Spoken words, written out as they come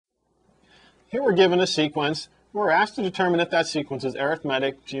Here we're given a sequence. We're asked to determine if that sequence is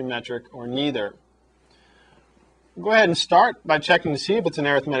arithmetic, geometric, or neither. We'll go ahead and start by checking to see if it's an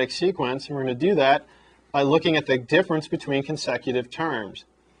arithmetic sequence, and we're going to do that by looking at the difference between consecutive terms.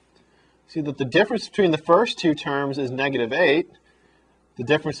 See that the difference between the first two terms is -8. The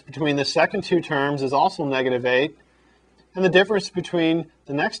difference between the second two terms is also -8. And the difference between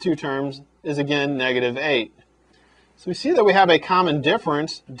the next two terms is again -8. So we see that we have a common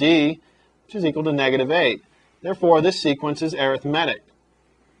difference, d, which is equal to -8. Therefore, this sequence is arithmetic.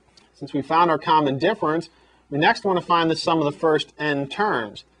 Since we found our common difference, we next want to find the sum of the first n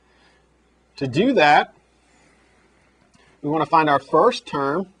terms. To do that, we want to find our first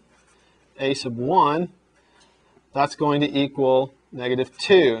term, a sub 1. That's going to equal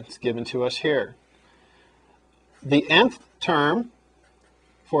 -2. It's given to us here. The nth term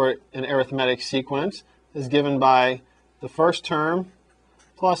for an arithmetic sequence is given by the first term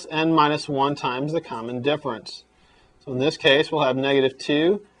plus n minus 1 times the common difference. So in this case, we'll have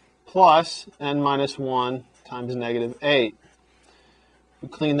 -2 plus n minus 1 times -8. If we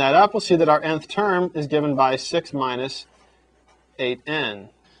clean that up, we'll see that our nth term is given by 6 minus 8n.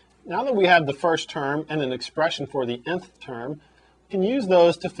 Now that we have the first term and an expression for the nth term, we can use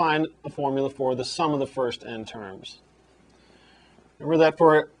those to find a formula for the sum of the first n terms. Remember that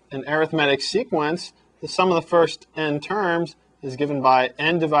for an arithmetic sequence, the sum of the first n terms is given by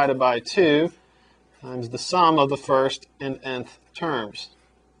n divided by 2 times the sum of the first and nth terms.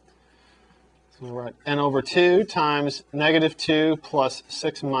 So we'll write n over 2 times -2 plus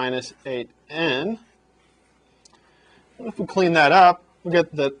 6 minus 8n. And if we clean that up, we'll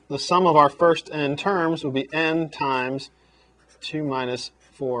get that the sum of our first n terms will be n times 2 minus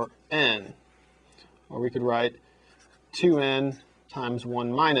 4n. Or we could write 2n times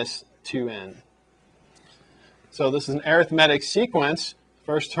 1 minus 2n. So this is an arithmetic sequence.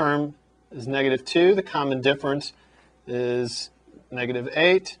 First term is -2. The common difference is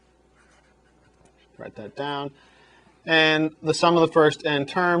 -8. Write that down. And the sum of the first n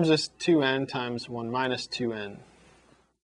terms is 2n times 1 minus 2n.